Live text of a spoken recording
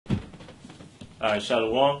Alright,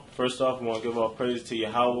 Shalom. First off, we want to give all praise to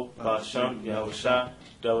Yahweh, Ba'ashem, Yahweh Shai,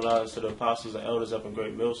 double honors to the apostles and elders up in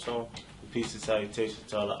Great Millstone. Peace and salutation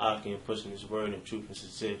to all the Aki and pushing his word in truth and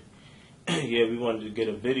sincerity. Yeah, we wanted to get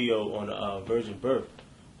a video on the virgin birth,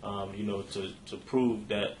 to prove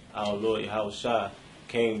that our Lord Yahweh Shai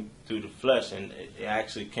came through the flesh, and it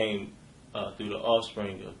actually came through the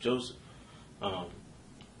offspring of Joseph,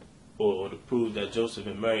 or to prove that Joseph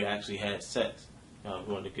and Mary actually had sex.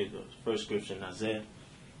 We wanted to get the first scripture in Isaiah.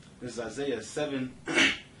 This is Isaiah 7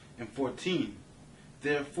 and 14.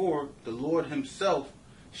 Therefore, the Lord himself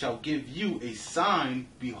shall give you a sign.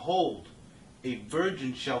 Behold, a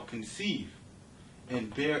virgin shall conceive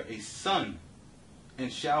and bear a son,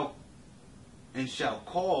 and shall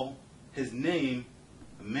call his name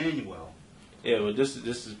Emmanuel. Yeah, well, this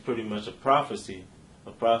is pretty much a prophecy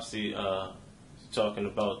talking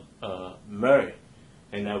about Mary.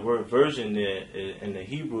 And that word virgin there in the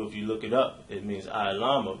Hebrew, if you look it up, it means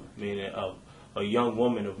Ailama, meaning a young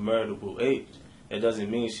woman of marriageable age. It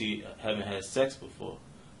doesn't mean she haven't had sex before.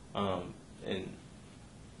 And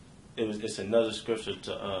it's another scripture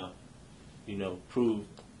to prove,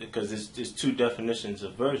 because it's two definitions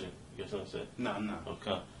of virgin. You get what I'm saying? No.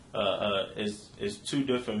 Okay. It's two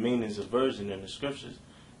different meanings of virgin in the scriptures.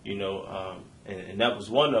 And that was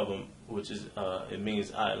one of them, which is it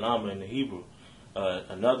means Ailama in the Hebrew.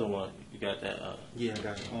 Another one, you got that? Yeah, I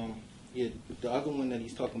got it. The other one that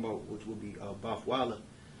he's talking about, which will be Bathwala.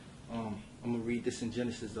 I'm going to read this in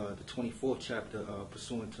Genesis, the 24th chapter,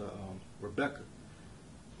 pursuant to Rebecca.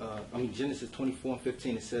 Genesis 24 and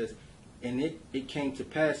 15, it says, And it came to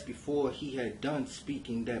pass before he had done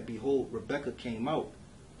speaking that, behold, Rebecca came out,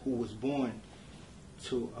 who was born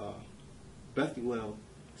to Bethuel,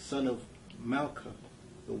 son of Malchah,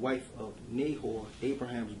 the wife of Nahor,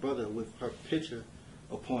 Abraham's brother, with her pitcher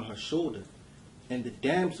upon her shoulder. And the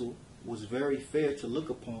damsel was very fair to look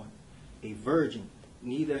upon, a virgin,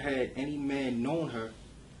 neither had any man known her.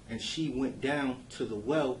 And she went down to the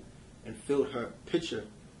well and filled her pitcher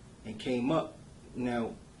and came up.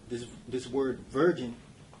 Now, this word virgin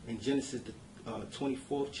in Genesis, the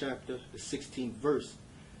 24th chapter, the 16th verse,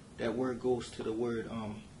 that word goes to the word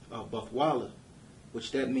Bathwala,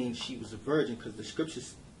 which that means she was a virgin, because the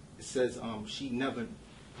scriptures says she never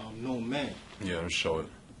known man. Yeah, let me show it.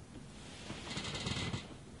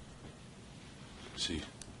 See.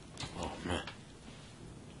 Oh, man.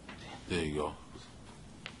 There you go.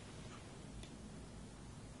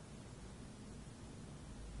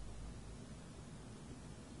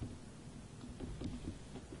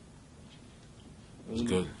 It's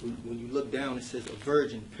good. When you look down, it says a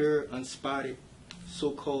virgin, pure, unspotted,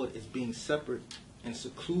 so-called as being separate and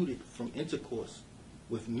secluded from intercourse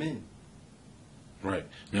with men. Right.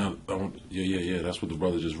 Now, yeah, that's what the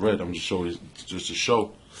brother just read. I'm just showing, just to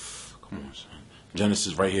show. Come on, son.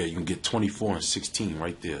 Genesis right here. You can get 24 and 16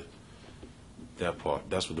 right there. That part.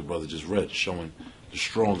 That's what the brother just read, showing the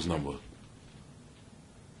Strong's number.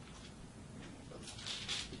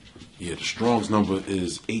 Yeah, the Strong's number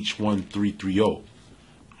is H1330.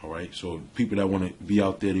 All right. So people that want to be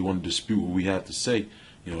out there, they want to dispute what we have to say.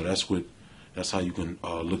 That's how you can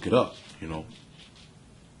look it up.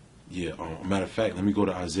 Yeah, matter of fact, let me go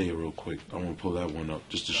to Isaiah real quick. I want to pull that one up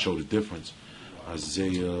just to show the difference.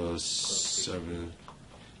 Isaiah 7.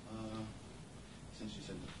 Since you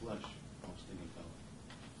said the flesh, I was thinking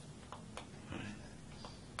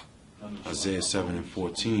about. Isaiah 7 and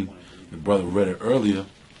 14. The brother read it earlier.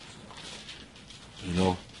 I'm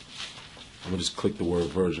going to just click the word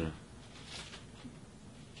virgin.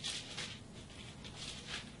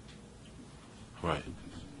 Right.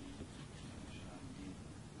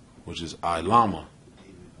 Which is Ilama.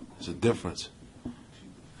 There's a difference.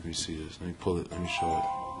 Let me see this. Let me pull it. Let me show it.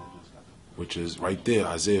 Which is right there,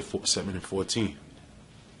 Isaiah 7 and 14.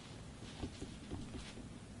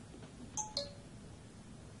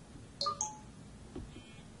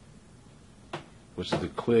 Which is the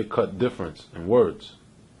clear-cut difference in words.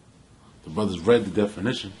 The brothers read the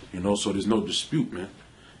definition, so there's no dispute, man.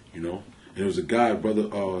 And there was a guy,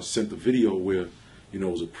 brother, sent the video where, it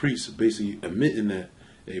was a priest basically admitting that,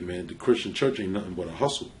 hey, man, the Christian church ain't nothing but a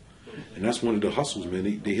hustle. And that's one of the hustles,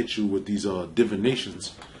 man. They hit you with these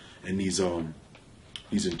divinations and these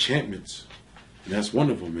enchantments. And that's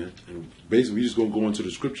one of them, man. And basically, we just going to go into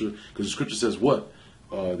the scripture, because the scripture says what?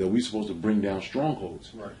 That we're supposed to bring down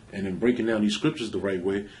strongholds. Right. And in breaking down these scriptures the right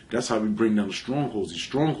way, that's how we bring down the strongholds. These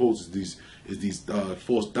strongholds is these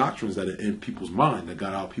false doctrines that are in people's mind that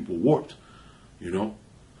got our people warped. Well,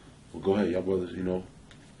 go ahead, y'all brothers, we'll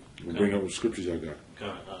bring up the scriptures y'all got.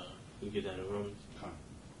 We get that in Romans.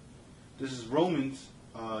 This is Romans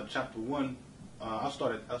chapter 1. I'll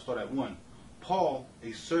start at 1. Paul,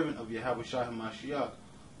 a servant of Yahweh Shai HaMashiach,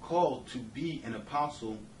 called to be an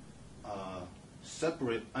apostle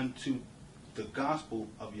separate unto the gospel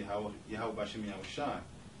of Yahweh Bashem Yahweh Shai,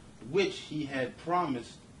 which he had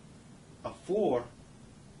promised afore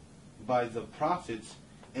by the prophets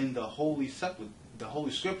in the holy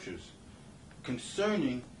scriptures,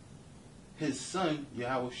 concerning his son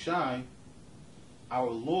Yahweh Shai, our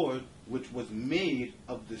Lord, which was made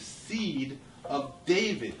of the seed of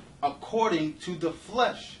David, according to the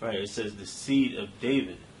flesh. Right, it says the seed of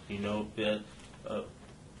David. You know, that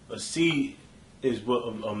a seed is what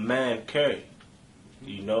a man carries.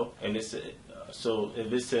 You know, and it's so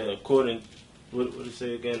if it said according, what did it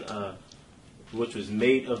say again? Which was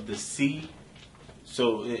made of the seed.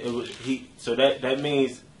 So So that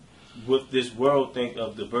means with this world think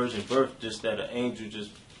of the virgin birth, just that an angel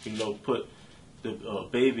just put the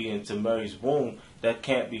baby into Mary's womb. That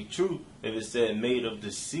can't be true if it said made of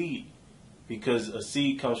the seed, because a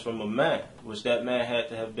seed comes from a man, which that man had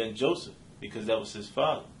to have been Joseph, because that was his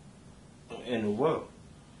father in the world.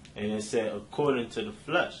 And it said according to the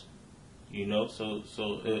flesh, so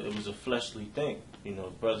it was a fleshly thing.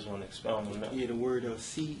 Brothers want to expound on that. Yeah, the word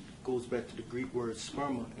seed goes back to the Greek word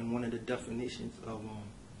sperma, and one of the definitions of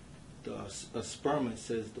a sperma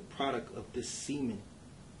says the product of this semen,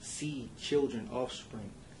 seed, children,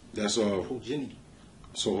 offspring. That's progeny.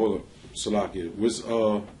 So hold up, Salakia. What's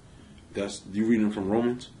that's you reading from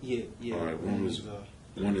Romans? Yeah. All right, Romans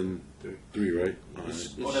 1 and 3, right? All right.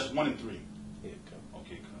 That's 1 and 3. Yeah,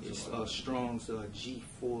 Okay. It's Strong's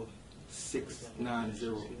G4690.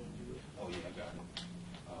 Oh yeah, I got it.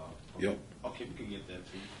 Yep. Okay, we can get that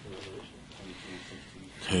too. 23 and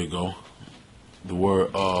 16. Here you go. The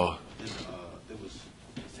word There was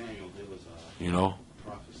Samuel. There was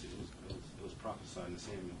prophecy. It was prophesied in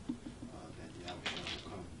Samuel that Yahweh will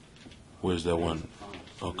come. where's that one?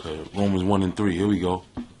 Okay, Romans 1 and 3. Here we go.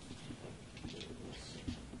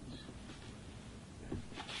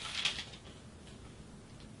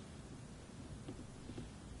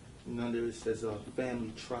 Under it says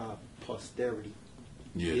family, tribe, posterity,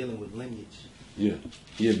 Yeah. dealing with lineage. Yeah,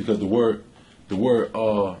 because the word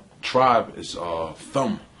tribe is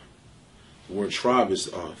thumb. The word tribe is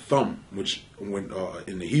thumb, which when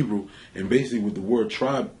in the Hebrew, and basically with the word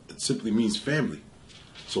tribe, it simply means family.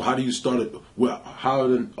 So how do you start it? Well, how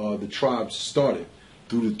the tribes started?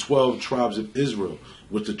 Through the 12 tribes of Israel,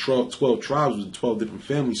 which the 12 tribes was the 12 different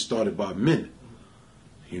families started by men.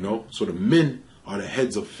 So the men are the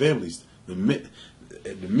heads of families. The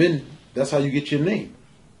men, that's how you get your name.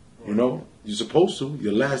 You're supposed to.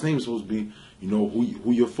 Your last name is supposed to be,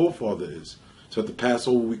 who your forefather is. So at the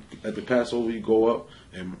Passover, you go up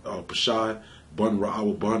and Pashai, Bun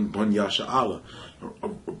Ra'awa Bun Yasha Allah.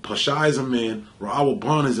 Pashai is a man, Ra'awa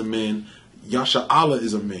Bun is a man, Yasha Allah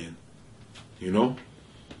is a man.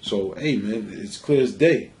 So hey man, it's clear as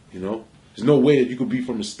day. There's no way that you could be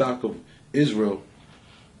from the stock of Israel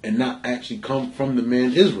and not actually come from the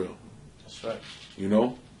man Israel. That's right. Yeah,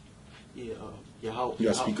 You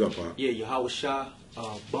gotta speak up, huh? Yeah, Yahweh Shah,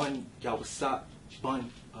 Bun Yahweh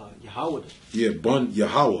Bun Yahweh. Yeah, Bun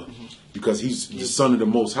Yahweh, because he's the son of the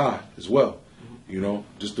Most High as well.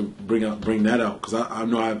 Just to bring that out, because I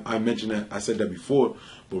know I mentioned that, I said that before,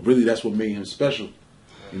 but really that's what made him special.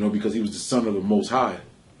 Because he was the son of the Most High.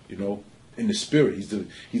 In the spirit, he's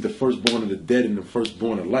the firstborn of the dead and the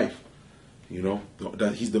firstborn of life.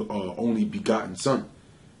 That he's the only begotten son.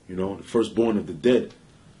 The firstborn of the dead.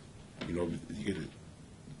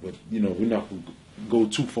 But we're not going to go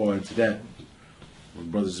too far into that. When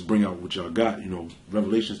brothers just bring out what y'all got,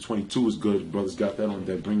 Revelations 22 is good. Brothers got that on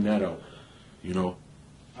that. Bring that out. All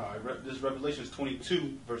right, this Revelations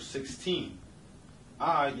 22, verse 16.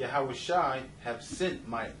 I, Yahweh Shai, have sent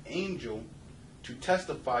my angel to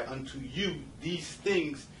testify unto you these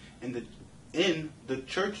things in the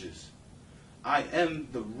churches. I am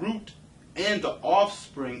the root and the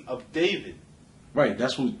offspring of David. Right,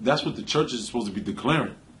 that's what the church is supposed to be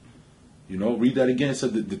declaring. Read that again. It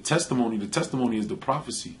said that the testimony is the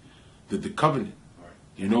prophecy, the covenant.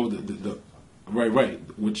 Right. Right,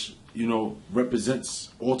 which represents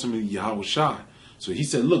ultimately Yahweh Shai. So he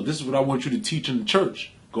said, look, this is what I want you to teach in the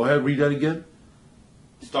church. Go ahead, read that again.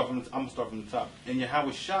 I'm gonna start from the top. And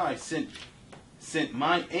Yahweh Shai sent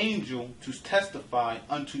my angel to testify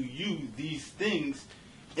unto you these things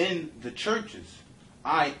in the churches.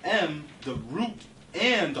 I am the root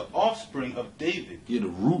and the offspring of David. Yeah, the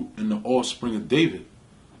root and the offspring of David.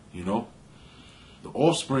 The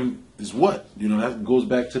offspring is what? That goes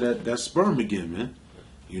back to that sperm again, man.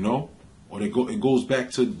 Or it goes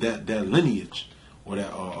back to that lineage or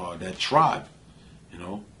that tribe.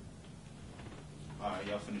 All right,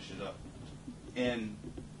 y'all finish it up. and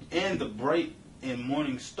the bright and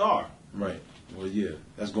morning star. Right. Well, yeah,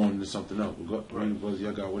 that's going into something else. Bring it,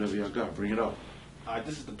 y'all got whatever y'all got. Bring it up.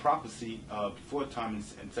 This is the prophecy before time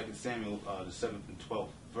in 2 Samuel, the 7th and 12th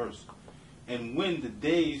verse. And when the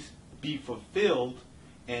days be fulfilled,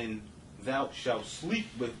 and thou shalt sleep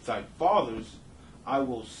with thy fathers, I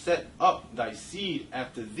will set up thy seed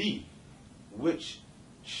after thee, which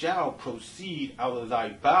shall proceed out of thy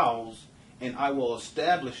bowels, and I will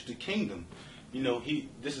establish the kingdom. You know,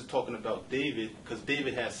 this is talking about David, because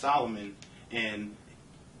David had Solomon, and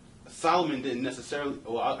Solomon didn't necessarily.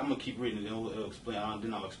 Well, I'm gonna keep reading it. It'll explain.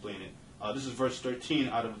 Then I'll explain it. This is verse 13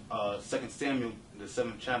 out of 2 Samuel, the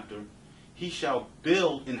 7th chapter. He shall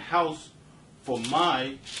build an house for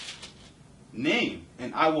my name,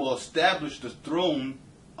 and I will establish the throne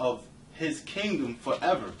of his kingdom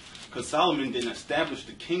forever. Because Solomon didn't establish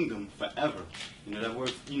the kingdom forever. You know that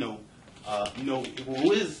word.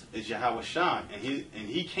 Who is Yahweh Shai, and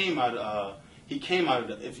he came out of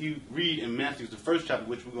if you read in Matthew the 1st chapter,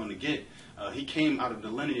 which we're going to get, he came out of the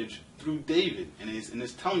lineage through David, and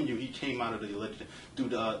it's telling you he came out of the lineage through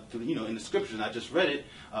in the scriptures. And I just read it,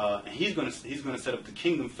 and he's going to set up the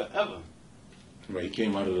kingdom forever. Right, he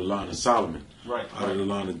came out of the line of Solomon. Right. Out of the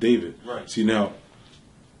line of David. Right. See now.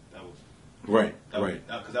 That was, right.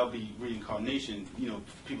 Because that would be reincarnation.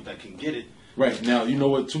 People that can get it. Right. Now, you know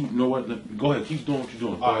what, too? You know what? Go ahead. Keep doing what you're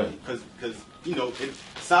doing. Go ahead. Because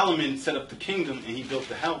Solomon set up the kingdom and he built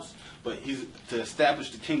the house, but he's to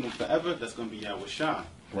establish the kingdom forever. That's going to be Yahweh Shai.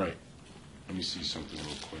 Right. Let me see something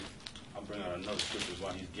real quick. I'll bring out another scripture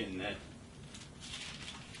while he's getting that.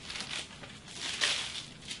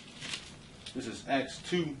 This is Acts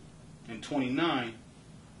 2:29.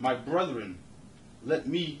 My brethren, let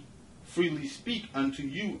me freely speak unto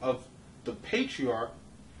you of the patriarch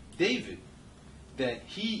David, that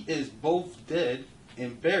he is both dead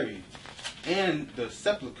and buried, and the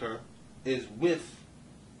sepulchre is with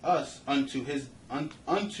us unto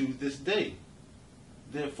this day.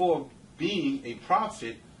 Therefore, being a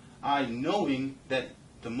prophet, I, knowing that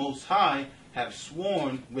the Most High have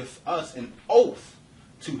sworn with us an oath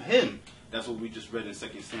to him. That's what we just read in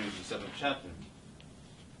 2 Samuel, the 7th chapter.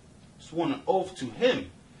 Sworn an oath to him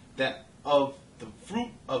that of the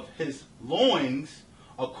fruit of his loins,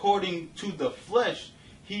 according to the flesh,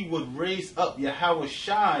 he would raise up Yahweh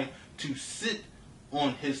Shai to sit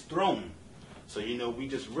on his throne. So, we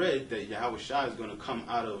just read that Yahweh Shai is going to come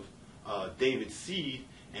out of David's seed,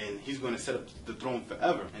 and he's going to set up the throne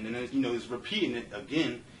forever. And then, he's repeating it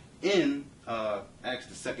again in Acts,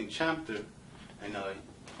 the 2nd chapter. And,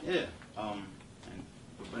 and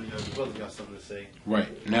if any other brothers got something to say.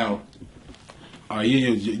 Right. Now,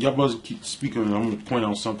 y'all brothers keep speaking, and I'm going to point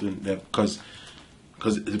out something that, because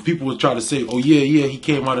the people would try to say, oh, yeah, he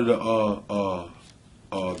came out of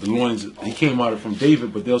the loins, he came out of from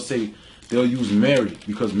David, but they'll use Mary,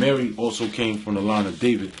 because Mary also came from the line of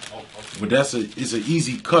David. Oh, okay. But it's an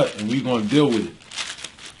easy cut, and we're going to deal with it.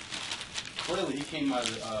 Clearly, he came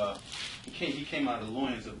out of the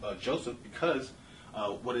loins of Joseph, because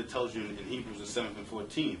what it tells you in Hebrews the 7th and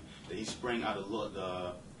 14, that he sprang out of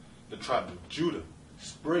the tribe of Judah.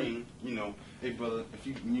 Spring, hey brother,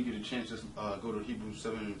 when you get a chance, just go to Hebrews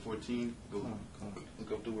 7 and 14.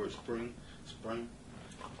 Look up the word spring.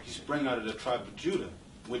 He sprang out of the tribe of Judah.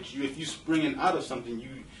 Which if you springing out of something,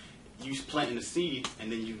 you planting the seed,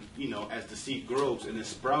 and then as the seed grows and it's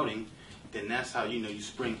sprouting, then that's how you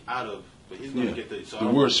spring out of. But he's going to get the. So the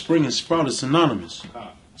word spring and sprout is synonymous.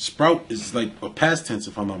 Sprout is like a past tense,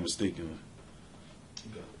 if I'm not mistaken.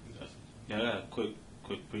 Yeah, I got a quick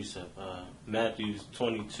precept. Matthew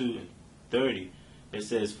 22:30. It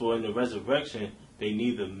says, "For in the resurrection they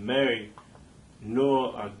neither marry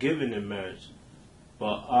nor are given in marriage,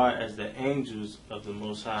 but are as the angels of the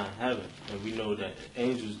Most High in heaven." And we know that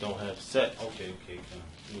angels don't have sex. Okay.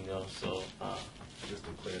 So just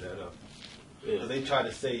to clear that up. Yeah. They tried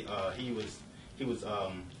to say he was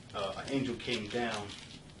an angel came down.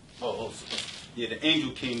 The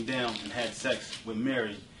angel came down and had sex with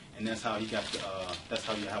Mary, and that's how he got that's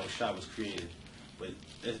how Yahweh Shai was created. But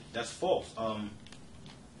that's false.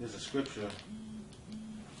 There's a scripture.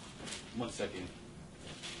 1 second.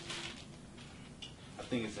 I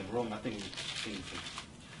think it's in Rome. I think it's in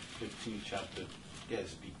 15th chapter. Go ahead,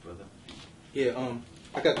 speak, brother. Yeah,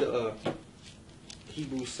 I got the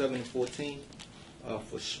Hebrews 7 and 14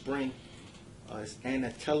 for spring. It's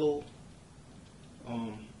anatello.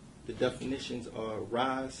 The definitions are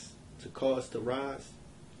rise, to cause to rise,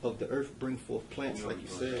 of the earth bring forth plants, like you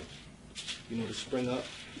said, to spring up.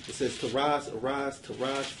 It says to rise, arise, to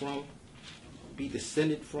rise from, be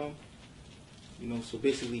descended from, so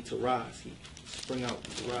basically to rise, he spring out,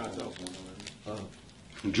 to rise out.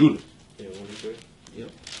 From Judah. Yeah, 1-3.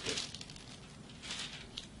 Yep.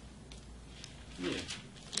 Yeah.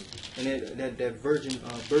 And that virgin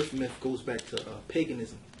birth myth goes back to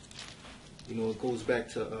paganism. You know, it goes back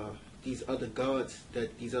to these other gods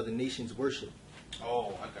that these other nations worship.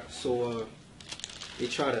 Oh, I got it. So they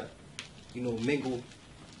try to, you know, mingle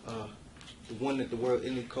the one that the world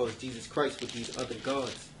enemy calls Jesus Christ with these other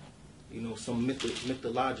gods. You know, some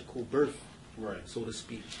mythological birth, Right. so to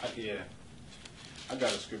speak. Yeah. I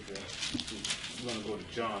got a scripture. I'm going to go to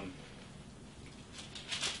John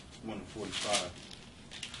 1:45.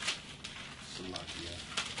 Salakia.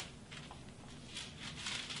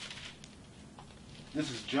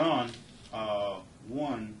 This is John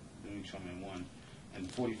 1, let me show me 1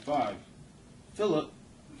 and 45. Philip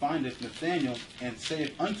findeth Nathanael and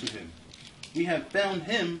saith unto him, We have found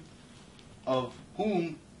him of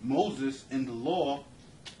whom Moses in the law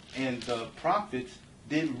and the prophets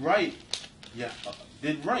did write.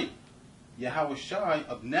 Yahushua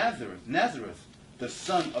of Nazareth, the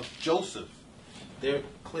son of Joseph. They're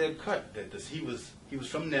clear cut that he was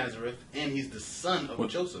from Nazareth and he's the son of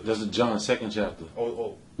Joseph. That's in John 2nd chapter.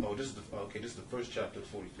 This is the first chapter,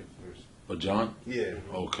 45th verse. Of John? Yeah.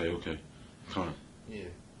 Okay. Come on. Yeah.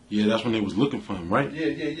 Yeah, that's when they was looking for him, right?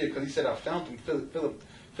 Yeah. Because he said, I found him. Philip.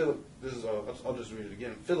 This is. I'll just read it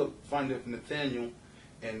again. Philip findeth Nathanael,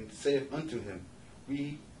 and saith unto him,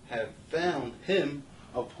 We have found him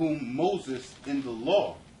of whom Moses in the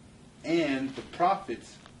law and the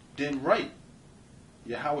prophets did write.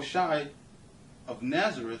 Yahushua of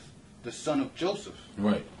Nazareth, the son of Joseph.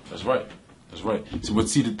 Right. That's right. So, but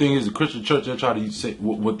see, the thing is, the Christian church, they'll try to say,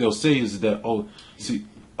 what they'll say is that, the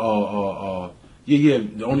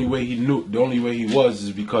only way he was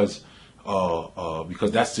is because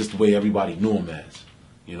that's just the way everybody knew him as.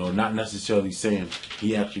 You know, not necessarily saying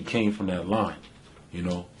he actually came from that line. You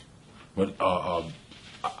know, but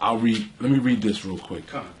let me read this real quick.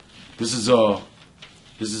 Come on. This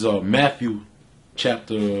is Matthew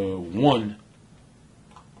chapter 1,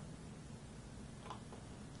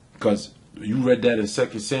 because you read that in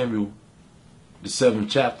 2 Samuel, the 7th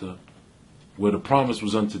chapter, where the promise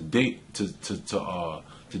was unto David,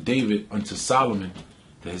 unto Solomon,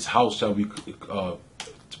 that his house shall be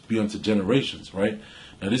unto generations. Right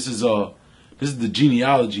now, this is the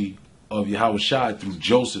genealogy of Yahushua through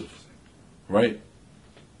Joseph. Right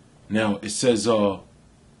now, it says what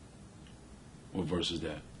verse is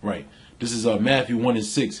that? Right. This is Matthew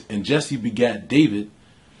 1:6. And Jesse begat David,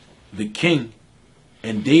 the king,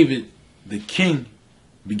 and David, the king,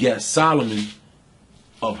 begat Solomon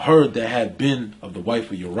of her that had been of the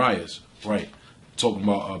wife of Urias. Right. Talking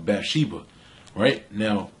about Bathsheba. Right.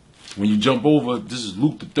 Now, when you jump over, this is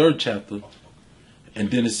Luke, the 3rd chapter. And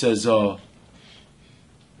then it says,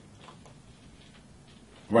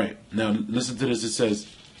 right. Now, listen to this. It says,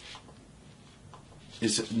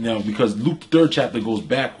 because Luke, the 3rd chapter goes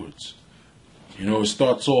backwards. You know, it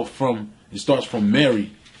starts from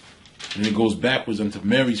Mary, and it goes backwards into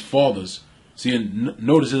Mary's fathers. See, and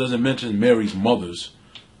notice it doesn't mention Mary's mothers,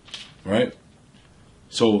 right?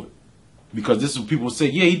 So, because this is what people say,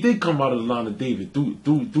 yeah, he did come out of the line of David through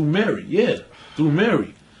Mary, through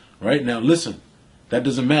Mary, right? Now, listen, that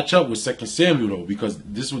doesn't match up with 2 Samuel though, because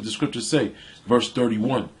this is what the scriptures say, verse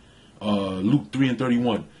 31, Luke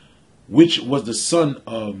 3:31. Which was the son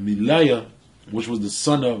of Meliah, which was the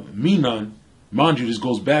son of Menon. Mind you, this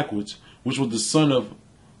goes backwards. Which was the son of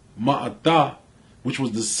Ma'atah, which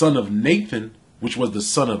was the son of Nathan, which was the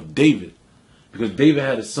son of David. Because David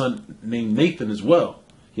had a son named Nathan as well.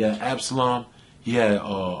 He had Absalom. He had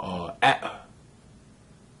Abishai?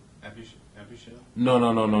 No.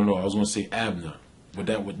 I was going to say Abner, but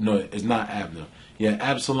it's not Abner. He had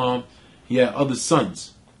Absalom. He had other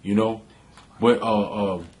sons, you know, but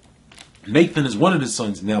Nathan is one of the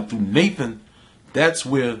sons. Now through Nathan, that's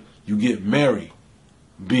where you get Mary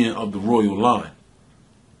being of the royal line.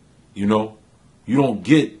 You know, you don't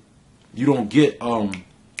get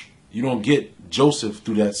Joseph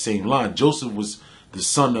through that same line. Joseph was the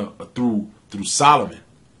son of through Solomon.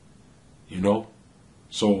 You know,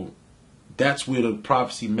 so that's where the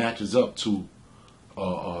prophecy matches up to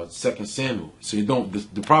 2 Samuel. So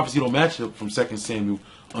the prophecy don't match up from 2 Samuel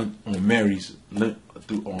on Mary's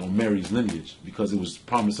lineage, because it was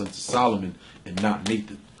promised unto Solomon and not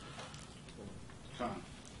Nathan.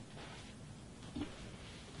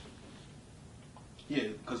 Yeah,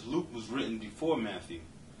 because Luke was written before Matthew,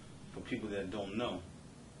 for people that don't know.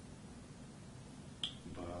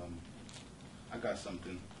 But I got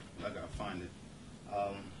something. I gotta find it.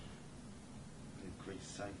 A great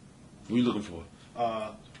site. What are you looking for?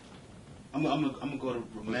 I'm gonna go to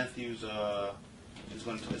Matthew's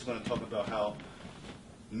it's going to talk about how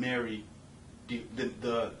Mary,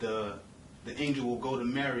 the angel will go to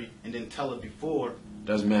Mary and then tell her before.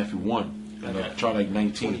 That's Matthew 1. And try like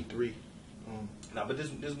 19. 23. Nah, but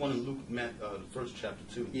this one in Luke, the first chapter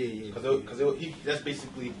too. Yeah. Because he's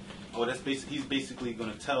basically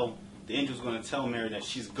going to tell, the angel's going to tell Mary that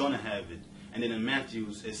she's going to have it, and then in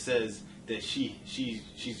Matthew's it says that she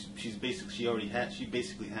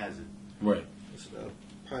basically has it. Right. It's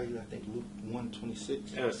probably, I think, Luke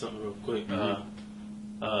 1:26. Yeah, something real quick.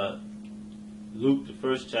 Luke, the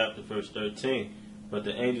first chapter, verse 13. But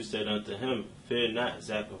the angel said unto him, Fear not,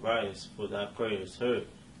 Zacharias, for thy prayer is heard,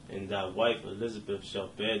 and thy wife Elizabeth shall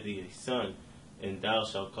bear thee a son, and thou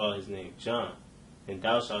shalt call his name John. And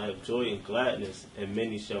thou shalt have joy and gladness, and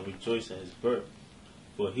many shall rejoice at his birth.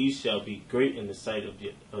 For he shall be great in the sight of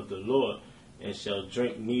the Lord, and shall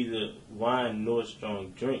drink neither wine nor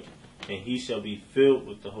strong drink, and he shall be filled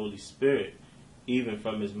with the Holy Spirit, even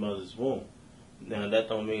from his mother's womb. Now, that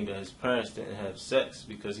don't mean that his parents didn't have sex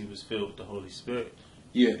because he was filled with the Holy Spirit.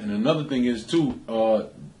 Yeah, and another thing is, too,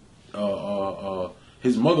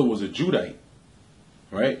 his mother was a Judite,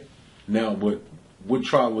 right? Now, but what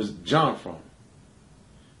tribe was John from?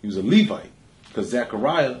 He was a Levite, because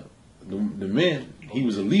Zechariah, the man, he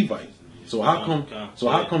was a Levite. So how come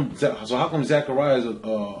Zechariah is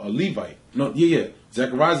a Levite? No, yeah.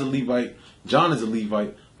 Zechariah is a Levite, John is a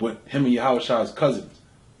Levite, but him and Yahushua is cousins.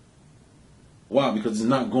 Why? Because it's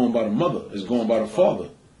not going by the mother, it's going by the father.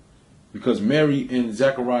 Because Mary and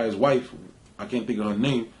Zechariah's wife, I can't think of her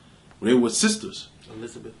name, they were sisters.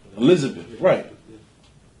 Elizabeth, right.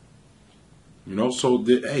 You know, so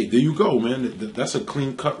hey, there you go, man. That's a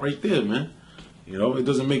clean cut right there, man. You know, it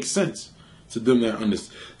doesn't make sense to them that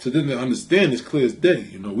understand it's clear as day.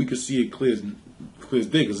 You know, we can see it clear as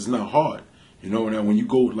day because it's not hard. You know, and when you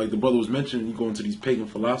go, like the brother was mentioning, you go into these pagan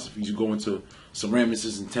philosophies, you go into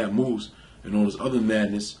ceramicists and Tammuz and all this other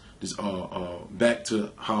madness. This back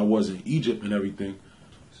to how it was in Egypt and everything.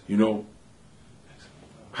 You know,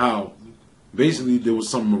 how basically there was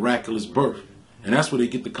some miraculous birth, and that's where they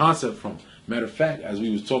get the concept from. Matter of fact, as we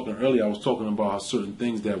was talking earlier, I was talking about how certain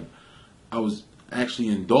things that I was actually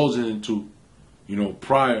indulging into, you know,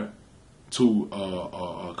 prior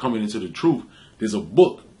to coming into the truth. There's a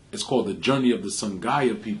book. It's called The Journey of the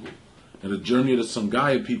Sangaya People. And the Journey of the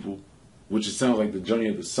Sangaya People, which it sounds like the Journey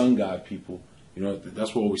of the Sun God People, you know,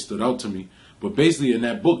 that's what always stood out to me. But basically in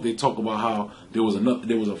that book, they talk about how there was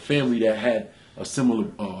a family that had a similar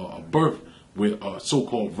birth with a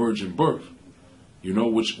so-called virgin birth. You know,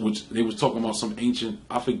 which they was talking about some ancient,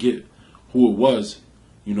 I forget who it was.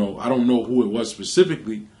 You know, I don't know who it was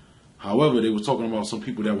specifically. However, they were talking about some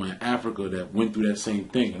people that were in Africa that went through that same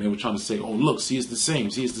thing. And they were trying to say, oh, look, see, it's the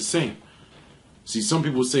same. See, it's the same. See, some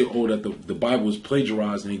people say, oh, that the Bible is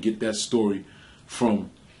plagiarized and they get that story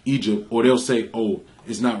from Egypt. Or they'll say, oh,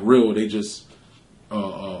 it's not real. They just,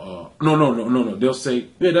 no. They'll say,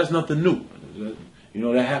 yeah, that's nothing new. You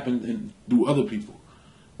know, that happened through other people.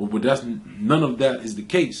 But none of that is the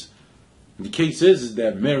case. The case is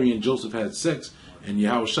that Mary and Joseph had sex, and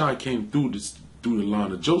Yahushua came through the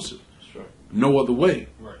line of Joseph. Sure. No other way.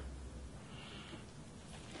 Right.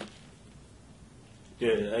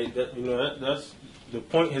 Yeah, that's the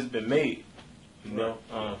point has been made. You know.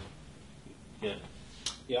 Yeah.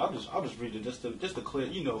 Yeah, I'll just read it just to clear,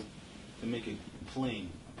 you know, to make it plain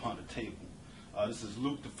upon the table. This is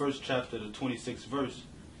Luke, the first chapter, the 26th verse.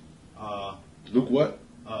 Luke what?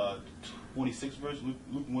 26th verse,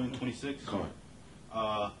 Luke 1:26. Come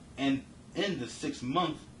on. And in the 6th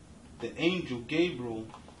month, the angel Gabriel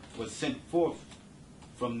was sent forth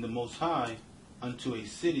from the Most High unto a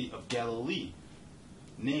city of Galilee,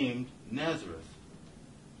 named Nazareth,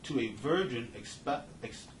 to a virgin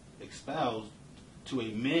espoused to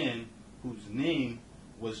a man whose name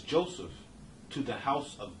was Joseph, to the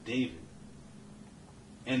house of David.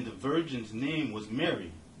 And the virgin's name was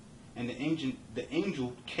Mary. And the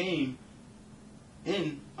angel came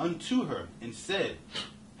in unto her and said,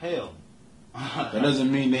 Hail. That doesn't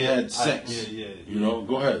mean they had sex. You know,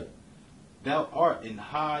 go ahead. Thou art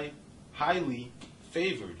highly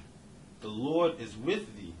favored. The Lord is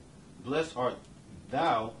with thee. Blessed art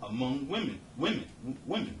thou among women.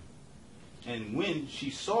 And when she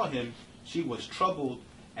saw him, she was troubled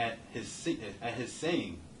at his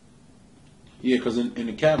saying. Yeah, because in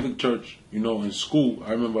the Catholic Church, you know, in school,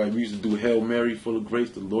 I remember we used to do Hail Mary, full of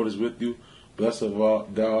grace, the Lord is with you. Blessed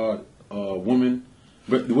art thou woman.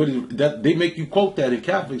 But they make you quote that in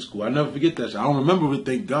Catholic school. I never forget that. I don't remember it,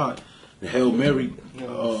 thank God. The Hail Mary.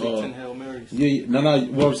 16 Hail Marys. Yeah. No.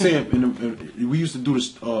 What I'm saying, we used to do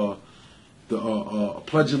this, the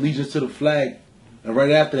Pledge Allegiance to the flag And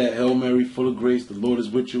right after that, Hail Mary, full of grace, the Lord is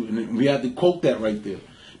with you. And then we have to quote that right there.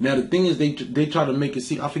 Now the thing is, they try to make it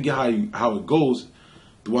seem, I forget how it goes,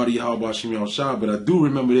 throughout the Yahweh Shem Yahushua, but I do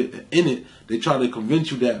remember that in it, they try to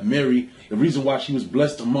convince you that Mary, the reason why she was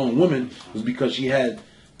blessed among women was because she had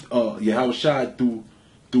Yahushua through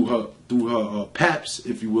her paps,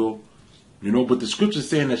 if you will. You know, but the scripture's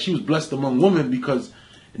saying that she was blessed among women because,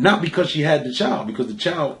 not because she had the child, because the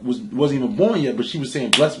child wasn't even born yet, but she was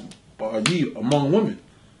saying blessed are ye among women.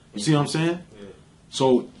 You see what I'm saying? Yeah.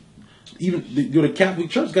 So even the Catholic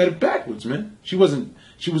Church got it backwards, man. She was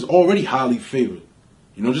already highly favored.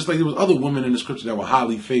 You know, just like there was other women in the scripture that were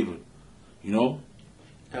highly favored. You know?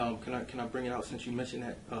 Can I bring it out since you mentioned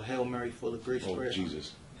that Hail Mary full of grace prayer? Oh,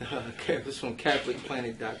 Jesus. It's from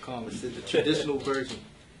CatholicPlanet.com. It says the traditional version.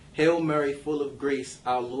 Hail Mary full of grace,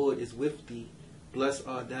 our Lord is with thee. Blessed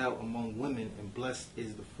art thou among women, and blessed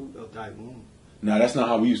is the fruit of thy womb. No, that's not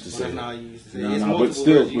how we used to say it. That's not how you used to say it. No,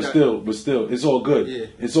 but still, it's all good. Yeah.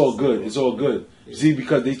 It's all good. It's all good. Yeah. See,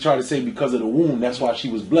 because they try to say because of the womb, that's why she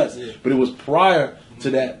was blessed. Yeah. But it was prior to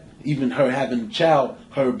that, even her having a child,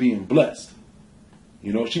 her being blessed.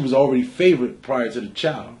 You know, she was already favored prior to the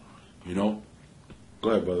child. You know? Go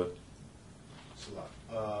ahead, brother.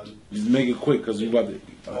 Just make it quick because we about to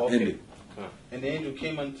end it. And the angel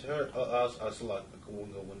came unto her,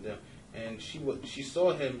 and she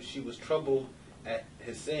saw him. She was troubled at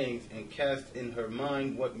his sayings, and cast in her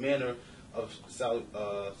mind what manner of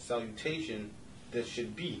salutation this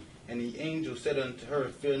should be. And the angel said unto her,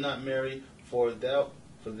 Fear not, Mary, for thou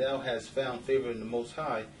hast found favor in the Most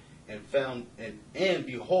High, and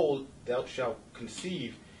behold, thou shalt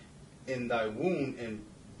conceive in thy womb, and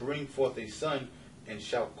bring forth a son, and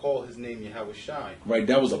shalt call his name Yahushua. Right,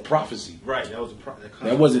 that was a prophecy. Right, that was a prophecy.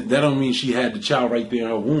 That don't mean she had the child right there in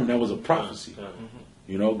her womb. That was a prophecy.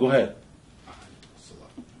 You know, go ahead.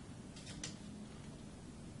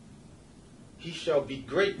 He shall be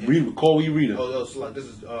great. Call we read it. This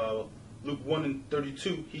is Luke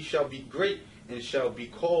 1:32. He shall be great, and shall be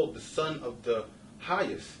called the Son of the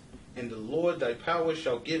Highest. And the Lord thy power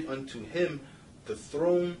shall give unto him the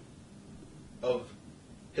throne of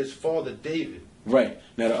his father David. Right.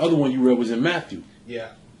 Now the other one you read was in Matthew.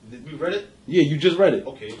 Yeah. Did we read it? Yeah, you just read it.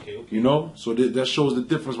 Okay. You know? So that shows the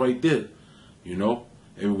difference right there. You know?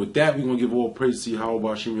 And with that, we're going to give all praise to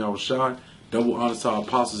Yahweh Shem Yahushua. Double honor to our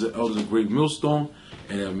apostles and elders of Great Millstone.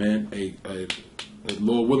 And man,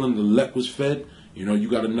 Lord willing, the elect was fed. You know, you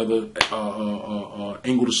got another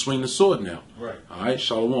angle to swing the sword now. Right. All right,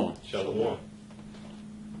 Shalom. Shalom.